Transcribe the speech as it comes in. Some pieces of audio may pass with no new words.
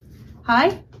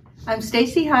Hi, I'm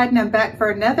Stacey Hyde, and I'm back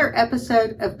for another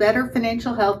episode of Better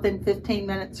Financial Health in 15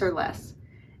 Minutes or Less.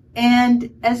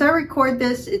 And as I record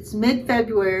this, it's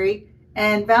mid-February,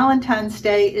 and Valentine's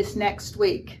Day is next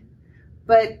week.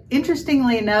 But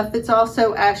interestingly enough, it's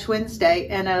also Ash Wednesday,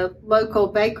 and a local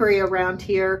bakery around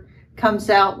here comes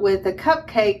out with a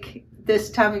cupcake this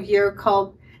time of year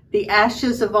called the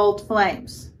Ashes of Old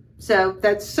Flames. So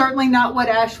that's certainly not what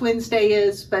Ash Wednesday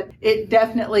is, but it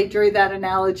definitely drew that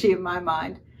analogy in my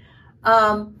mind.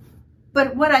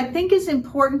 But what I think is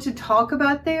important to talk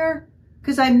about there,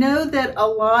 because I know that a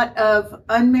lot of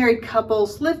unmarried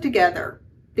couples live together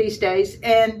these days,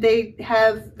 and they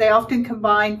often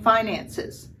combine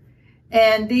finances.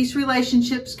 And these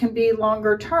relationships can be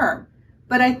longer term.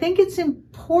 But I think it's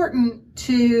important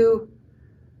to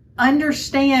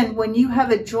understand when you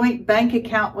have a joint bank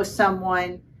account with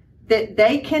someone that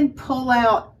they can pull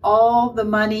out all the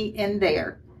money in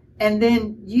there. And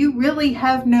then you really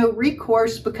have no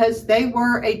recourse because they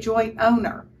were a joint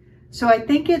owner. So I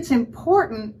think it's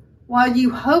important, while you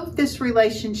hope this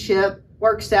relationship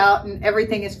works out and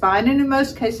everything is fine, and in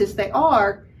most cases they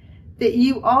are, that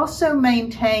you also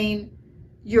maintain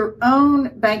your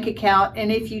own bank account.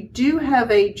 And if you do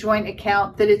have a joint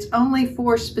account, that it's only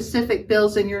for specific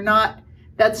bills and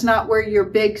that's not where your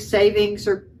big savings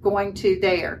are going to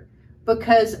there.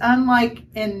 Because unlike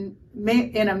in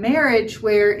a marriage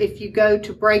where if you go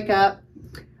to break up,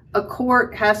 a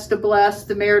court has to bless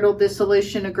the marital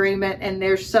dissolution agreement and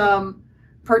there's some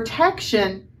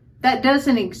protection that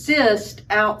doesn't exist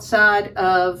outside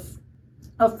of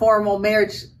a formal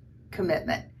marriage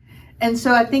commitment. And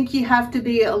so I think you have to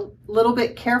be a little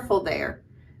bit careful there.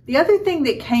 The other thing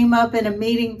that came up in a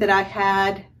meeting that I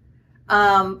had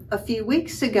a few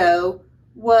weeks ago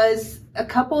was a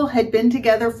couple had been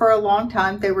together for a long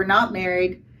time. They were not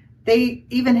married. They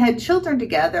even had children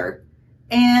together,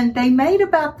 and they made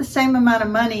about the same amount of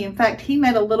money. In fact, he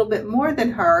made a little bit more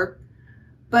than her,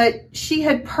 but she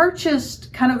had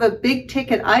purchased kind of a big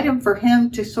ticket item for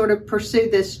him to sort of pursue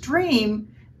this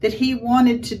dream that he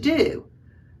wanted to do.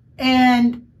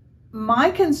 And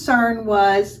my concern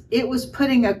was it was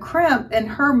putting a crimp in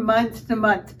her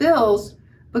month-to-month bills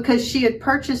because she had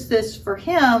purchased this for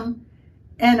him.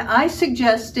 And I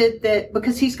suggested that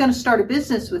because he's going to start a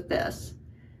business with this,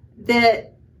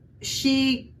 that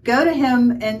she go to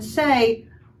him and say,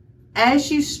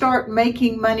 as you start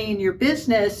making money in your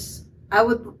business,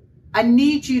 I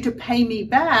need you to pay me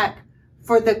back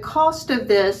for the cost of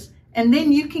this. And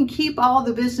then you can keep all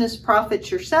the business profits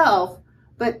yourself,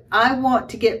 but I want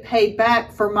to get paid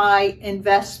back for my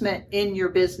investment in your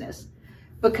business.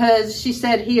 Because she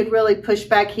said he had really pushed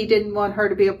back. He didn't want her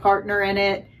to be a partner in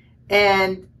it.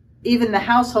 And even the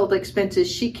household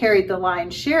expenses, she carried the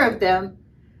lion's share of them.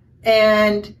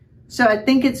 And so I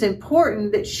think it's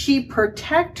important that she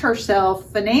protect herself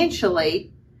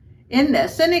financially in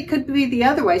this. And it could be the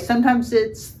other way. Sometimes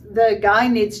it's the guy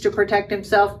needs to protect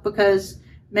himself because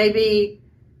maybe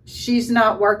she's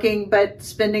not working but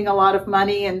spending a lot of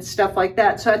money and stuff like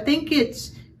that. So I think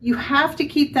you have to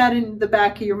keep that in the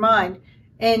back of your mind.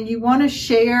 And you want to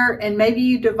share, and maybe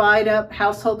you divide up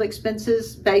household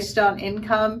expenses based on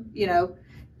income. You know,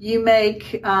 you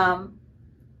make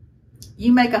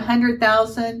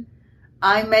 $100,000,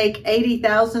 I make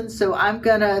 $80,000, so I'm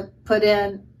gonna put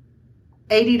in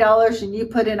 $80 and you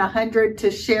put in $100 to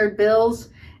shared bills,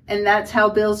 and that's how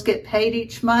bills get paid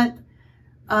each month.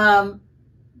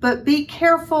 But be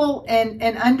careful and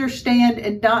understand,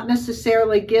 and not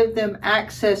necessarily give them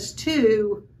access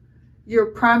to your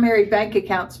primary bank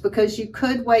accounts, because you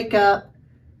could wake up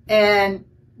and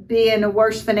be in a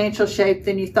worse financial shape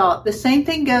than you thought. The same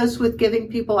thing goes with giving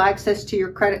people access to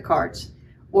your credit cards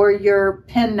or your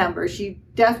PIN numbers. You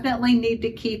definitely need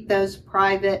to keep those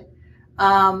private.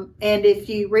 And if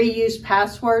you reuse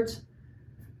passwords,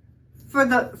 for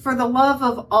the love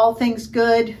of all things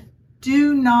good,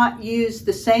 do not use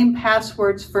the same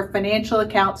passwords for financial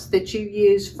accounts that you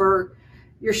use for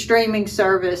your streaming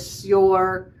service,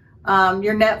 your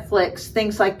Netflix,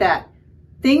 things like that.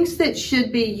 Things that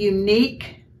should be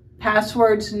unique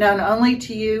passwords known only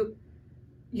to you,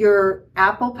 your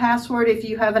Apple password if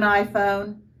you have an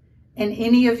iPhone, and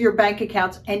any of your bank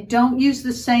accounts. And don't use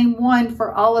the same one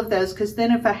for all of those, because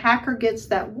then if a hacker gets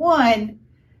that one,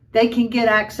 they can get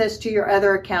access to your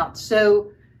other accounts. So,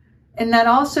 and that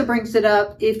also brings it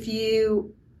up if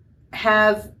you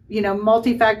have,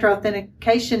 multi-factor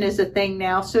authentication is a thing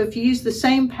now. So if you use the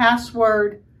same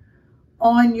password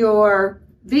on your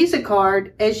Visa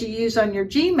card as you use on your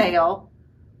Gmail,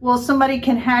 well, somebody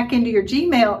can hack into your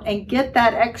Gmail and get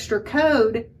that extra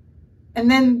code,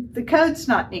 and then the code's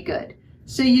not any good.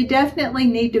 So you definitely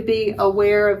need to be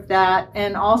aware of that.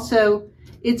 And also,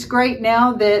 it's great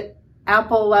now that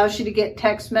Apple allows you to get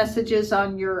text messages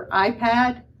on your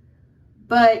iPad.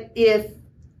 But if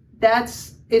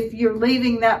you're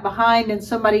leaving that behind and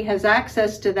somebody has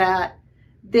access to that,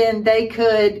 then they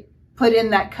could put in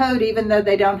that code even though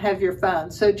they don't have your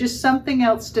phone. So just something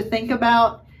else to think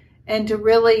about, and to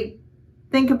really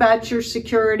think about your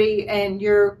security and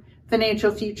your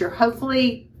financial future.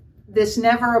 Hopefully this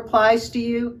never applies to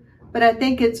you, but I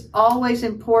think it's always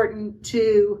important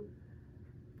to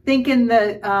think in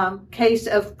the case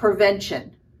of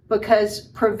prevention, because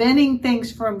preventing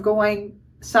things from going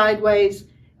sideways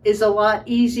is a lot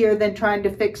easier than trying to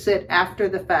fix it after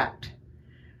the fact.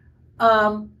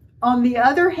 On the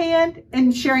other hand,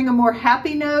 and sharing a more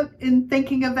happy note in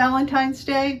thinking of Valentine's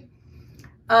Day,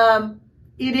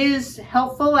 it is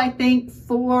helpful, I think,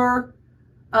 for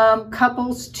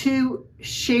couples to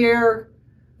share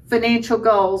financial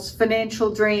goals,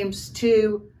 financial dreams,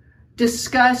 to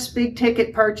discuss big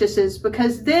ticket purchases,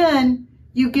 because then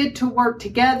you get to work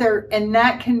together and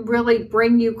that can really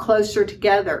bring you closer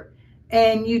together.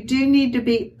 And you do need to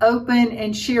be open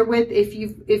and share with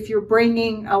if you're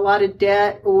bringing a lot of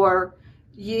debt, or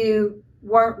you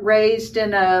weren't raised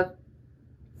in a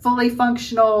fully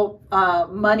functional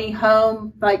money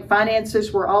home, like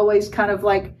finances were always kind of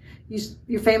like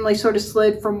your family sort of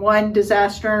slid from one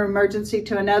disaster or emergency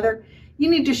to another. You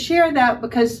need to share that,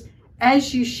 because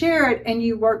as you share it and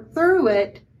you work through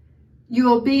it, you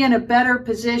will be in a better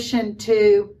position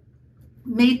to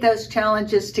meet those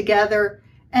challenges together.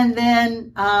 And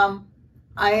then I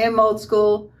am old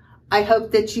school. I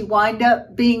hope that you wind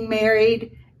up being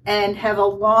married and have a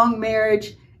long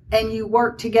marriage, and you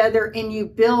work together and you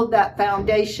build that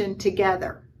foundation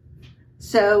together.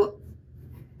 So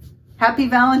happy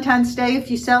Valentine's Day if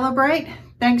you celebrate.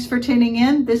 Thanks for tuning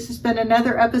in. This has been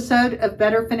another episode of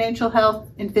Better Financial Health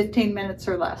in 15 minutes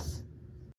or less.